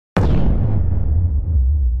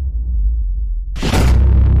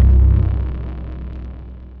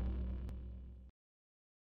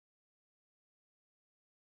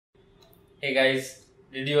Hey guys,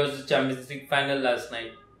 did you watch the Champions League final last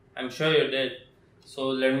night? I'm sure you did. So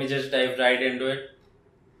let me just dive right into it.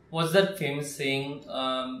 What's that famous saying?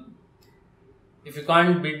 If you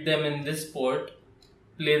can't beat them in this sport,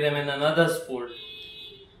 play them in another sport,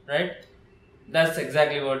 right? That's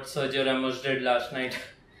exactly what Sergio Ramos did last night.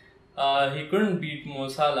 He couldn't beat Mo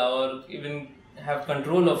Salah or even have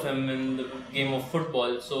control of him in the game of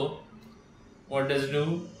football. So what does he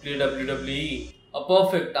do? Play WWE. A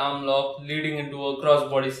perfect arm lock leading into a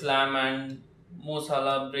crossbody slam, and Mo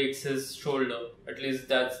Salah breaks his shoulder. At least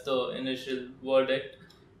that's the initial verdict.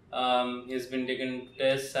 He's been taken to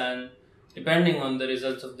tests, and depending on the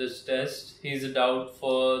results of this test, he's a doubt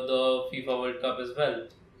for the FIFA World Cup as well.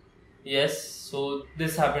 Yes, so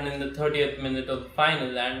this happened in the 30th minute of the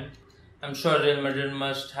final, and I'm sure Real Madrid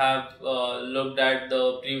must have looked at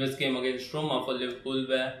the previous game against Roma for Liverpool,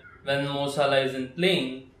 where when Mo Salah isn't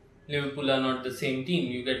playing, Liverpool are not the same team.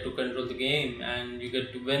 You get to control the game and you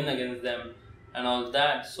get to win against them and all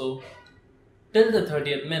that. So, till the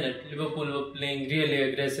 30th minute, Liverpool were playing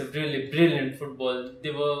really aggressive, really brilliant football.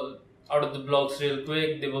 They were out of the blocks real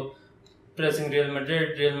quick. They were pressing Real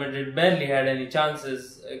Madrid. Real Madrid barely had any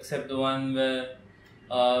chances except the one where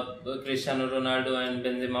Cristiano Ronaldo and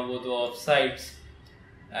Benzema both were offsides.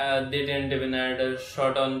 They didn't even add a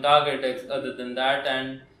shot on target other than that,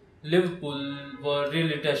 and Liverpool were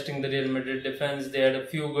really testing the Real Madrid defense. They had a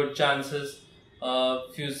few good chances,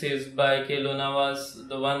 few saves by Keylor Navas.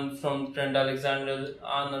 The one from Trent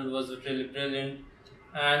Alexander-Arnold was really brilliant.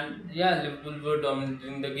 And yeah, Liverpool were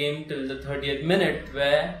dominating the game till the 30th minute,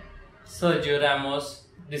 where Sergio Ramos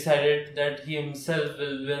decided that he himself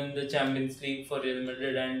will win the Champions League for Real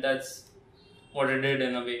Madrid, and that's what he did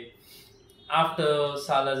in a way. After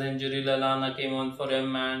Salah's injury, Lallana came on for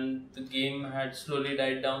him, and the game had slowly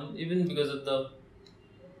died down, even because of the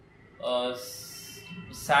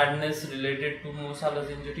sadness related to Mo Salah's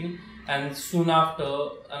injury. And soon after,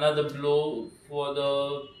 another blow for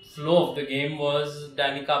the flow of the game was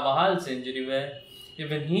Dani Carvajal's injury, where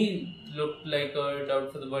even he looked like a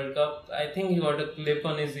doubt for the World Cup. I think he got a clip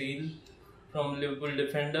on his heel from Liverpool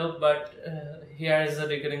defender, but he has a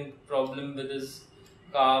recurring problem with his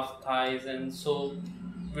calf, thighs, and so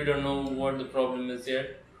we don't know what the problem is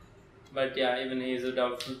yet. But yeah, even he is a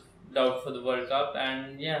doubt for the World Cup,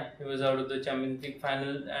 and yeah, he was out of the Champions League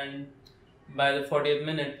final. And by the 40th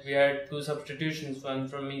minute, we had two substitutions, one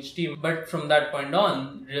from each team. But from that point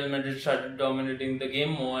on, Real Madrid started dominating the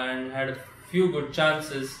game more and had a few good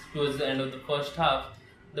chances towards the end of the first half.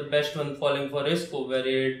 The best one falling for Isco, where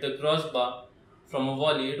he hit the crossbar from a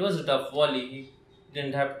volley. It was a tough volley. He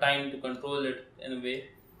didn't have time to control it in a way.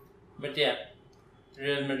 But yeah,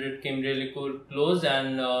 Real Madrid came really close,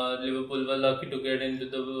 and Liverpool were lucky to get into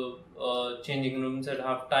the changing rooms at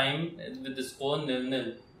half time with the score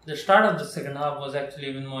 0-0. The start of the second half was actually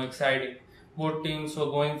even more exciting. Both teams were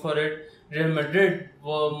going for it. Real Madrid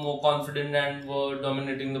were more confident and were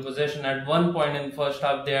dominating the possession. At one point in the first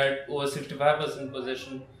half, they had over 65%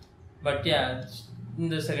 possession. But yeah, in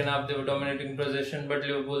the second half, they were dominating possession, but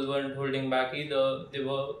Liverpool weren't holding back either. They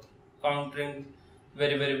were countering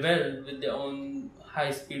very, very well with their own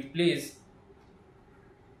high-speed plays.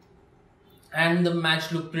 And the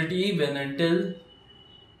match looked pretty even until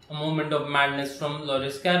a moment of madness from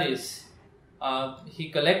Loris Karius. He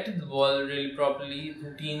collected the ball really properly,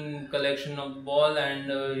 routine collection of the ball, and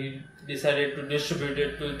he decided to distribute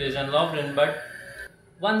it to Dejan Lovren. But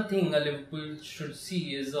one thing a Liverpool should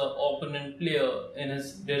see is an opponent player in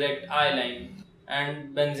his direct eye line,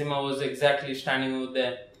 and Benzema was exactly standing over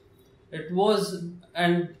there. It was,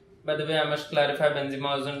 and by the way, I must clarify,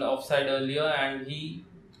 Benzema wasn't offside earlier, and he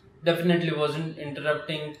definitely wasn't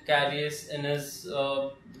interrupting Karius in his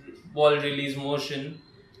ball release motion.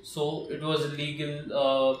 So it was a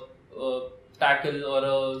legal tackle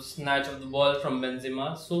or a snatch of the ball from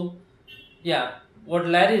Benzema. So yeah, what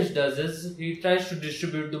Larish does is he tries to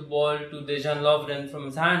distribute the ball to Dejan Lovren from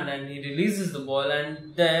his hand, and he releases the ball,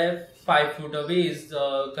 and there 5 foot away is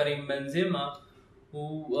Karim Benzema,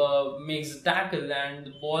 who makes a tackle, and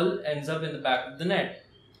the ball ends up in the back of the net.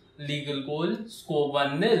 Legal goal, score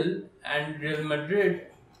 1-0, and Real Madrid,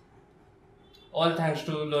 all thanks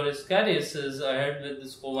to Loris Karius, is ahead with the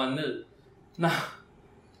score 1-0.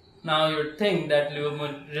 Now you'd think that Real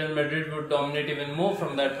Madrid would dominate even more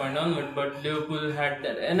from that point onward, but Liverpool had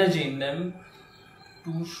that energy in them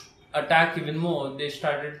to attack even more. They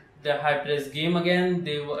started their high press game again.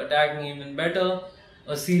 They were attacking even better.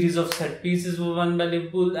 A series of set pieces were won by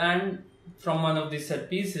Liverpool, and from one of these set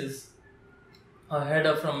pieces, a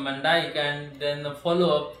header from Van Dijk and then a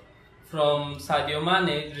follow-up from Sadio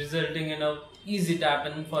Mane, resulting in a easy tap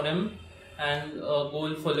in for him, and a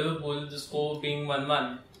goal for Liverpool, the score being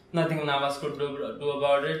 1-1. Nothing Navas could do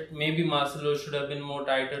about it. Maybe Marcelo should have been more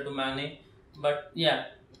tighter to Mane, but yeah,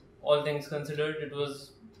 all things considered, it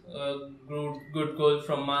was a good goal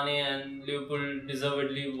from Mane, and Liverpool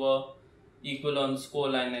deservedly were equal on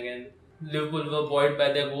scoreline again. Liverpool were buoyed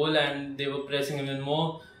by their goal and they were pressing even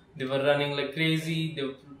more. They were running like crazy, they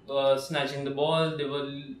were snatching the ball, they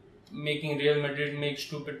were making Real Madrid make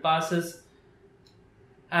stupid passes.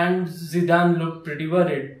 And Zidane looked pretty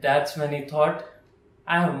worried. That's when he thought,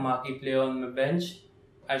 I have a marquee player on my bench,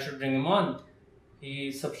 I should bring him on.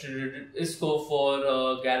 He substituted Isco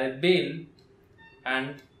for Gareth Bale,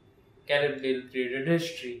 and Gareth Bale created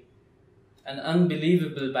history. An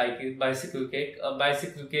unbelievable bicycle kick, a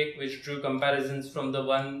bicycle kick which drew comparisons from the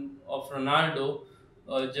one of Ronaldo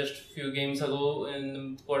just a few games ago in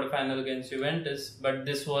the quarterfinal against Juventus. But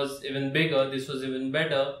this was even bigger, this was even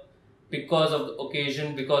better because of the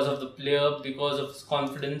occasion, because of the player, because of his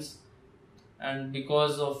confidence, and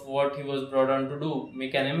because of what he was brought on to do,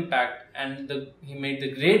 make an impact. And he made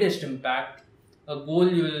the greatest impact, a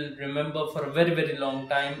goal you will remember for a very, very long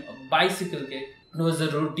time, a bicycle kick. It was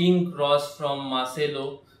a routine cross from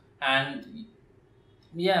Marcelo, and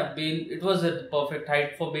yeah, Bale, it was a perfect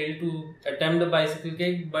height for Bale to attempt a bicycle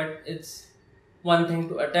kick, but it's one thing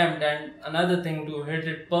to attempt and another thing to hit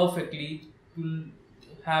it perfectly. To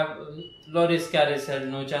have Loris Karius had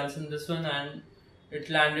no chance in this one, and it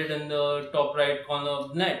landed in the top right corner of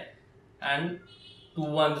the net. And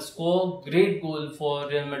 2-1 the score. Great goal for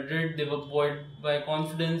Real Madrid. They were buoyed by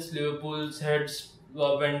confidence. Liverpool's heads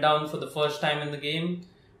went down for the first time in the game,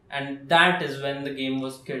 and that is when the game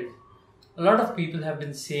was killed. A lot of people have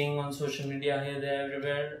been saying on social media, here, there,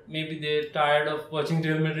 everywhere, maybe they're tired of watching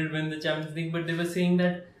Real Madrid win the Champions League, but they were saying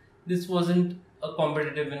that this wasn't a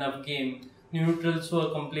competitive enough game. Neutrals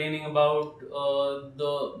were complaining about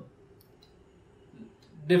the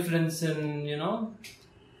difference in,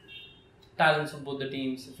 talents of both the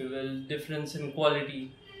teams, if you will, difference in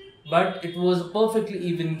quality. But it was a perfectly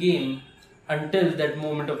even game until that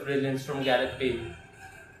moment of brilliance from Gareth Bale.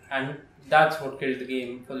 And that's what killed the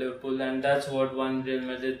game for Liverpool, and that's what won Real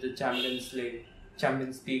Madrid the Champions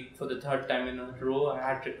League for the third time in a row, a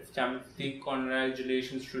hat-trick of Champions League.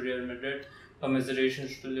 Congratulations to Real Madrid,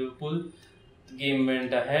 commiserations to Liverpool. The game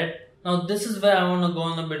went ahead. Now this is where I want to go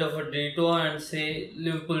on a bit of a detour and say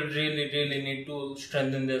Liverpool really need to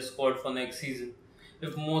strengthen their squad for next season.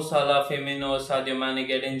 If Mo Salah, Firmino or Sadio Mane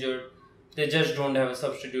get injured, they just don't have a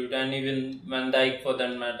substitute, and even Van Dijk for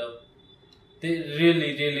that matter. They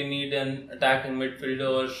really need an attacking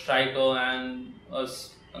midfielder or striker and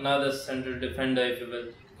another central defender, if you will.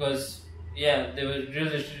 Because, yeah, they were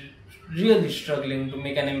really struggling to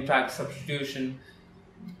make an impact substitution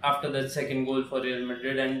after that second goal for Real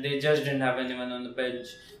Madrid, and they just didn't have anyone on the bench.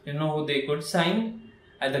 You know who they could sign?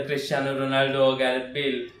 Either Cristiano Ronaldo or Gareth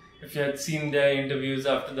Bale. If you had seen their interviews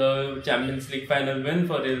after the Champions League final win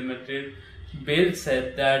for Real Madrid, Bale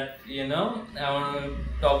said that, I want to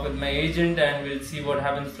talk with my agent and we'll see what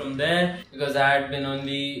happens from there, because I had been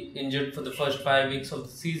only injured for the first 5 weeks of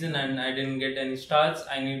the season and I didn't get any starts.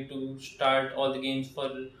 I need to start all the games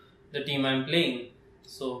for the team I'm playing.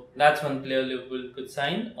 So that's one player Liverpool could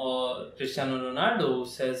sign. Or Cristiano Ronaldo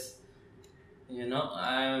says,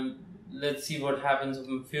 let's see what happens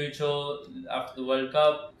in the future after the World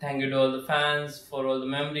Cup. Thank you to all the fans for all the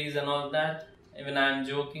memories and all that. Even I'm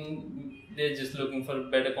joking, they're just looking for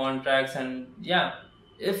better contracts. And yeah,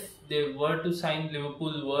 if they were to sign,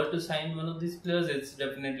 Liverpool were to sign one of these players, it's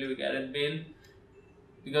definitely Gareth Bale.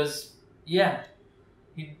 Because yeah,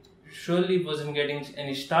 he surely wasn't getting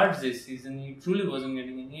any starts this season. He truly wasn't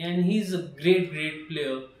getting any, and he's a great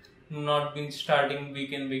player, not been starting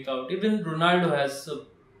week in week out. Even Ronaldo has a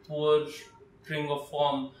poor string of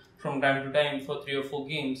form from time to time for 3 or 4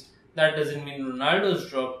 games. That doesn't mean Ronaldo's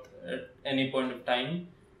dropped at any point of time.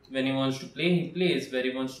 When he wants to play, he plays. Where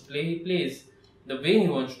he wants to play, he plays. The way he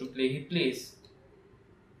wants to play, he plays.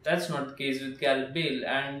 That's not the case with Gareth Bale.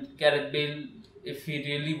 And Gareth Bale, if he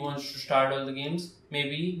really wants to start all the games,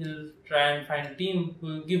 maybe he'll try and find a team who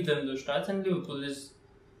will give them those starts, and Liverpool is,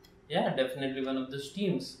 definitely one of those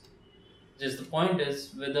teams. Just the point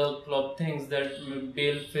is whether Klopp thinks that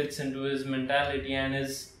Bale fits into his mentality and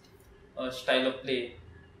his style of play.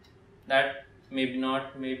 That maybe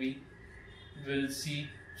not, maybe we'll see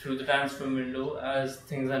through the transfer window as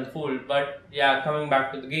things unfold. But yeah, coming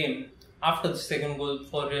back to the game, after the second goal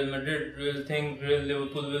for Real Madrid, we'll think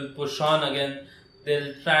Liverpool will push on again.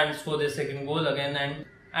 They'll try and score their second goal again,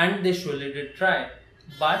 and they surely did try.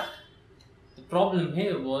 But the problem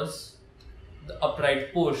here was the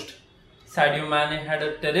upright post. Sadio Mane had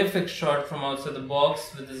a terrific shot from outside the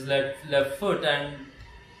box with his left foot, and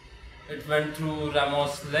it went through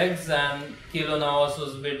Ramos' legs, and Keylor Navas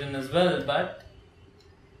was beaten as well, but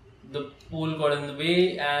the pole got in the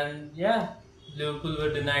way, and yeah, Liverpool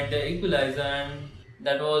were denied the equalizer, and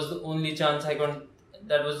that was the only chance I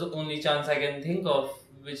can think of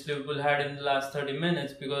which Liverpool had in the last 30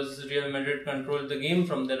 minutes, because Real Madrid controlled the game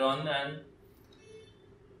from there on, and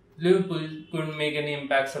Liverpool couldn't make any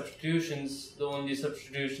impact substitutions. The only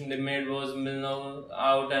substitution they made was Milner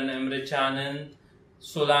out and Emre Can in.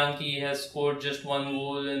 Solanke has scored just one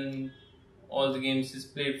goal in all the games he's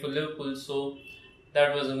played for Liverpool, so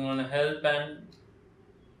that wasn't going to help. And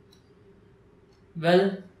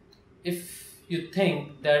well, if you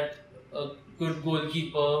think that a good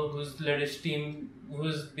goalkeeper who's led his team,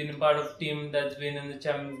 who's been a part of a team that's been in the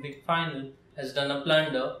Champions League final, has done a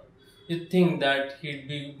blunder, you'd think that he'd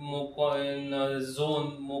be more in a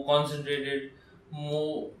zone, more concentrated,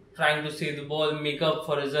 more trying to save the ball, make up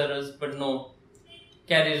for his errors, but no.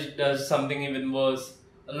 Karius does something even worse.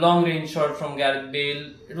 A long range shot from Gareth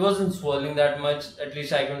Bale. It wasn't swirling that much, at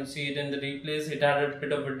least I couldn't see it in the replays. It had a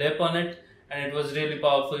bit of a dip on it, and it was really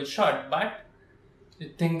powerful shot, but you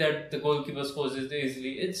think that the goalkeeper scores it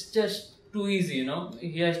easily. It's just too easy, you know.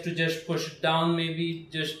 He has to just push it down, maybe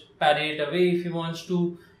just parry it away if he wants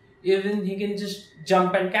to. Even he can just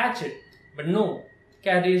jump and catch it. But no,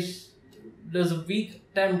 Karius does a weak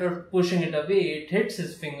attempt of pushing it away. It hits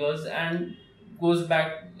his fingers and goes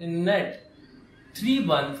back in net.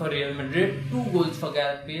 3-1 for Real Madrid, 2 goals for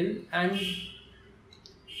Gareth Bale, and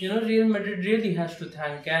you know, Real Madrid really has to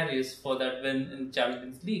thank Karius for that win in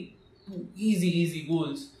Champions League. 2 easy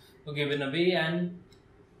goals were given away, and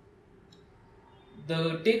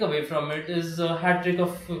the takeaway from it is a hat-trick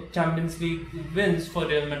of Champions League wins for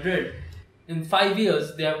Real Madrid. In 5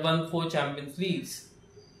 years, they have won 4 Champions Leagues.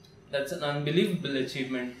 That's an unbelievable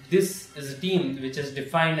achievement. This is a team which has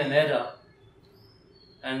defined an era.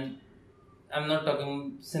 And I'm not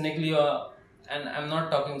talking cynically or I'm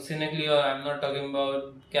not talking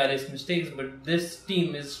about Karius mistakes, but this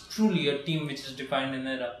team is truly a team which has defined an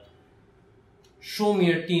era. Show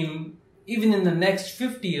me a team, even in the next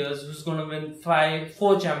 50 years, who's going to win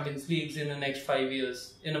 4 Champions Leagues in the next 5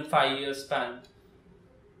 years, in a 5-year span.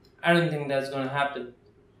 I don't think that's going to happen.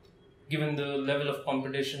 Given the level of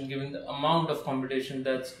competition, given the amount of competition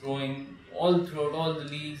that's growing all throughout all the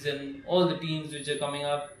leagues and all the teams which are coming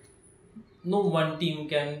up, no one team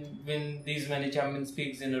can win these many Champions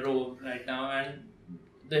Leagues in a row right now, and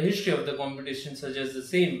the history of the competition suggests the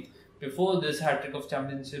same. Before this hat-trick of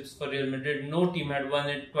championships for Real Madrid, no team had won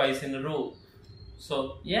it twice in a row.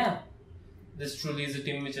 So yeah, this truly is a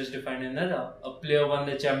team which has defined an era. A player won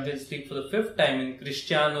the Champions League for the 5th time in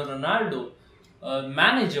Cristiano Ronaldo. A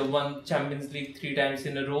manager won Champions League 3 times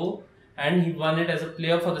in a row, and he won it as a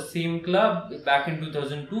player for the same club back in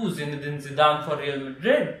 2002, Zinedine Zidane for Real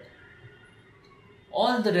Madrid.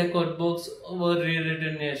 All the record books were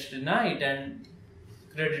rewritten yesterday night, and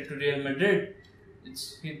credit to Real Madrid.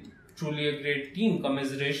 It's truly a great team.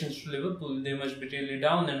 Commiserations to Liverpool. They must be really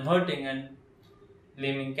down and hurting and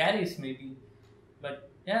blaming Karius maybe. But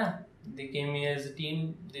yeah, they came here as a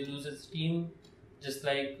team, they lose as a team, just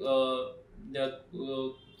like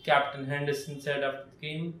the captain Henderson said after the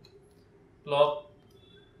game. Klopp,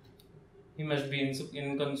 he must be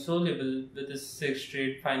inconsolable with his 6th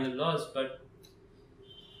straight final loss, but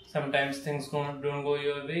sometimes things don't go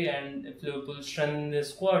your way, and if Liverpool strengthen their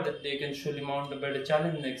squad, they can surely mount a better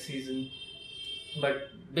challenge next season. But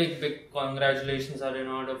big congratulations are in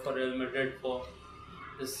order for Real Madrid for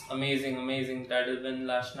this amazing title win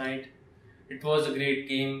last night. It was a great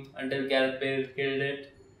game until Gareth Bale killed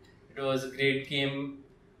it. It was a great game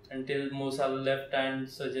until Mo Salah left and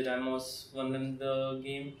Sergio Ramos won them the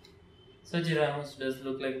game. Sergio Ramos does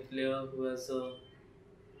look like a player who has a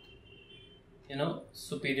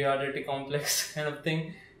superiority complex kind of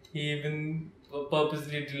thing. He even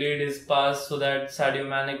purposely delayed his pass so that Sadio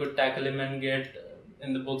Mane could tackle him and get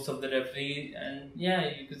in the books of the referee. And yeah,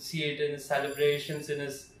 you could see it in his celebrations, in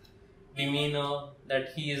his demeanor,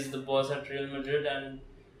 that he is the boss at Real Madrid and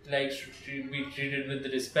likes to be treated with the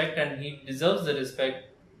respect, and he deserves the respect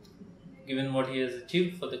given what he has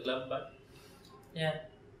achieved for the club. But yeah,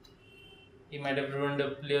 he might have ruined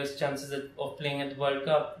a player's chances of playing at the World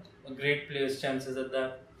Cup. A great player's chances at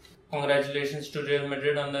that. Congratulations to Real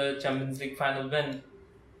Madrid on the Champions League final win.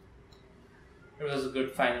 It was a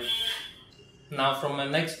good final. Now from my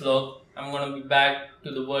next vlog, I'm going to be back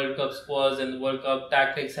to the World Cup squads and the World Cup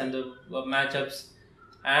tactics and the matchups,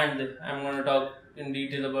 and I'm going to talk in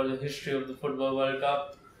detail about the history of the Football World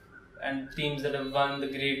Cup and teams that have won, the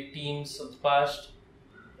great teams of the past.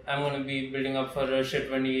 I'm going to be building up for Russia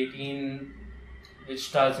 2018, which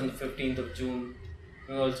starts on the 15th of June.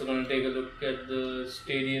 We're also going to take a look at the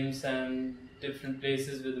stadiums and different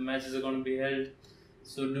places where the matches are going to be held.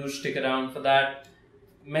 So do stick around for that.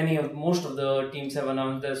 Most of the teams have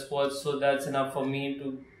announced their squads, so that's enough for me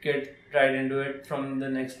to get right into it from the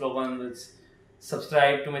next vlog onwards.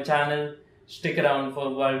 Subscribe to my channel, stick around for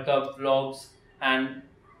World Cup vlogs, and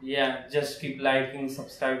yeah, just keep liking,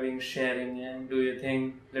 subscribing, sharing, and do your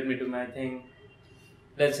thing. Let me do my thing.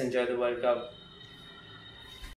 Let's enjoy the World Cup.